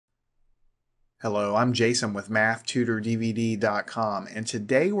Hello, I'm Jason with MathTutorDVD.com, and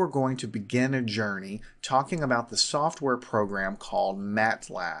today we're going to begin a journey talking about the software program called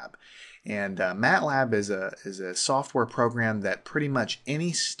Matlab. And Matlab is a software program that pretty much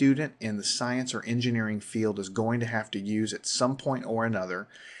any student in the science or engineering field is going to have to use at some point or another.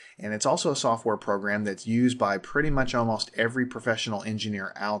 And it's also a software program that's used by pretty much almost every professional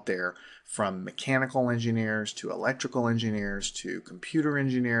engineer out there, from mechanical engineers to electrical engineers to computer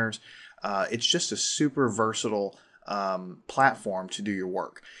engineers. It's just a super versatile platform to do your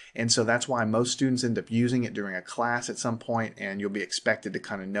work. And so that's why most students end up using it during a class at some point, and you'll be expected to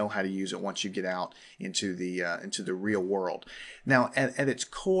kind of know how to use it once you get out into the real world. Now, at its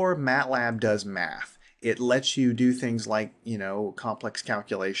core, MATLAB does math. It lets you do things like, complex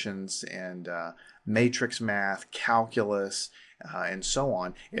calculations and matrix math, calculus, and so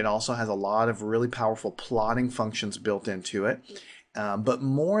on. It also has a lot of really powerful plotting functions built into it. But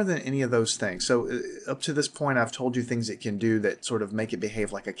more than any of those things, so up to this point, I've told you things it can do that sort of make it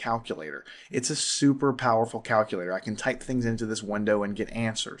behave like a calculator. It's a super powerful calculator. I can type things into this window and get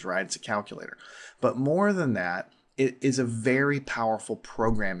answers, right? It's a calculator. But more than that, it is a very powerful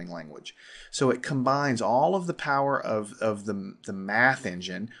programming language. So it combines all of the power of the math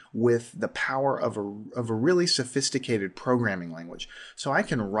engine with the power of a really sophisticated programming language. So I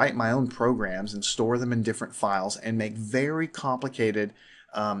can write my own programs and store them in different files and make very complicated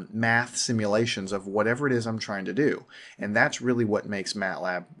math simulations of whatever it is I'm trying to do. And that's really what makes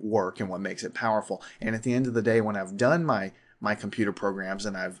MATLAB work and what makes it powerful. And at the end of the day, when I've done my computer programs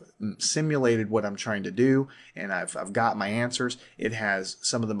and I've simulated what I'm trying to do and I've got my answers, it has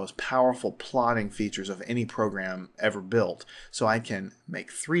some of the most powerful plotting features of any program ever built. So I can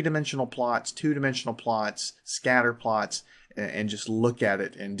make three-dimensional plots, two-dimensional plots, scatter plots, and just look at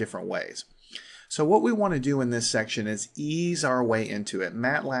it in different ways. So what we want to do in this section is ease our way into it.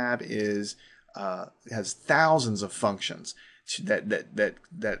 MATLAB has thousands of functions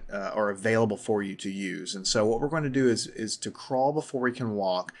that are available for you to use. And so what we're going to do is to crawl before we can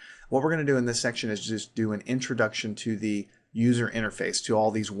walk. What we're going to do in this section is just do an introduction to the user interface, to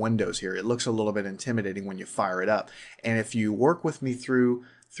all these windows here. It looks a little bit intimidating when you fire it up. And if you work with me through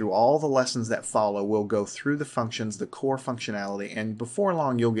all the lessons that follow, we'll go through the functions, the core functionality, and before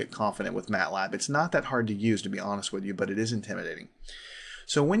long you'll get confident with MATLAB. It's not that hard to use, to be honest with you, but it is intimidating.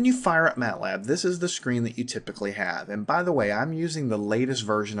 So when you fire up MATLAB, this is the screen that you typically have. And by the way, I'm using the latest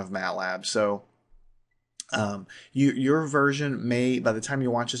version of MATLAB, so your version may, by the time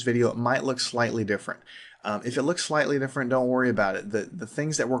you watch this video, it might look slightly different. If it looks slightly different, don't worry about it. The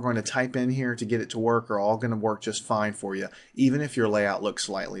things that we're going to type in here to get it to work are all going to work just fine for you, even if your layout looks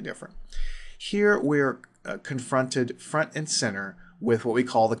slightly different. Here we're confronted front and center with what we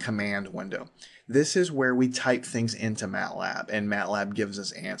call the command window. This is where we type things into MATLAB, and MATLAB gives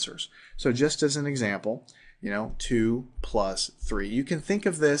us answers. So just as an example, 2 plus 3. You can think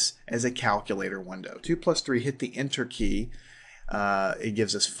of this as a calculator window. 2 plus 3, hit the enter key. It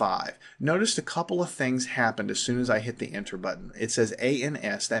gives us 5. Notice a couple of things happened as soon as I hit the enter button. It says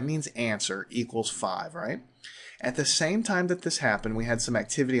ANS, that means answer, equals 5, right? At the same time that this happened, we had some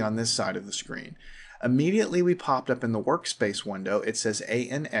activity on this side of the screen. Immediately we popped up in the workspace window, it says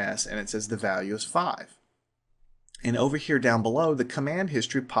ANS and it says the value is 5. And over here down below, the command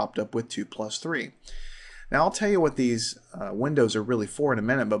history popped up with 2 plus 3. Now I'll tell you what these windows are really for in a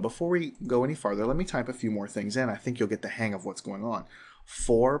minute, but before we go any farther, let me type a few more things in. I think you'll get the hang of what's going on.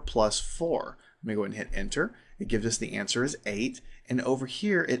 4 plus 4. Let me go ahead and hit enter. It gives us the answer is 8. And over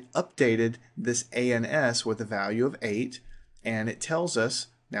here, it updated this ANS with a value of 8, and it tells us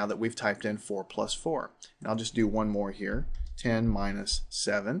now that we've typed in 4 plus 4. And I'll just do one more here. 10 minus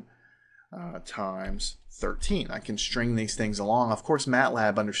 7 times 13. I can string these things along. Of course,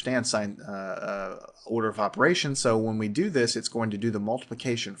 MATLAB understands order of operations, so when we do this, it's going to do the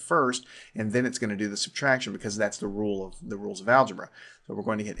multiplication first, and then it's going to do the subtraction, because that's the rules of algebra. So we're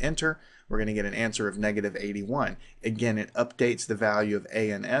going to hit enter. We're going to get an answer of negative 81. Again, it updates the value of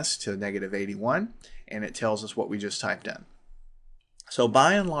ANS to negative 81, and it tells us what we just typed in. So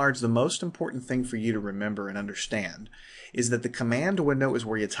by and large, the most important thing for you to remember and understand is that the command window is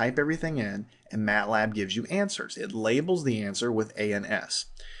where you type everything in, and MATLAB gives you answers. It labels the answer with ANS.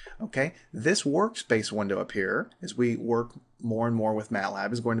 Okay, this workspace window up here, as we work more and more with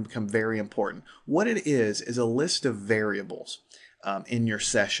MATLAB, is going to become very important. What it is a list of variables in your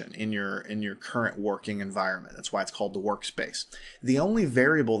session, in your current working environment. That's why it's called the workspace. The only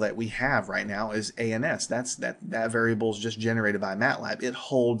variable that we have right now is ANS. That variable is just generated by MATLAB. It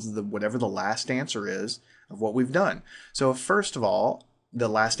holds whatever the last answer is of what we've done. So first of all, the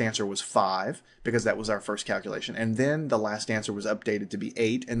last answer was 5 because that was our first calculation. And then the last answer was updated to be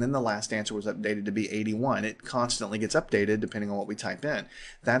 8. And then the last answer was updated to be 81. It constantly gets updated depending on what we type in.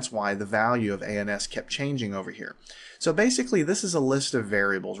 That's why the value of A and S kept changing over here. So basically, this is a list of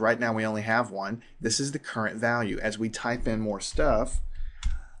variables. Right now we only have one. This is the current value. As we type in more stuff,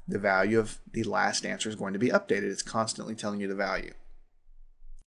 the value of the last answer is going to be updated. It's constantly telling you the value.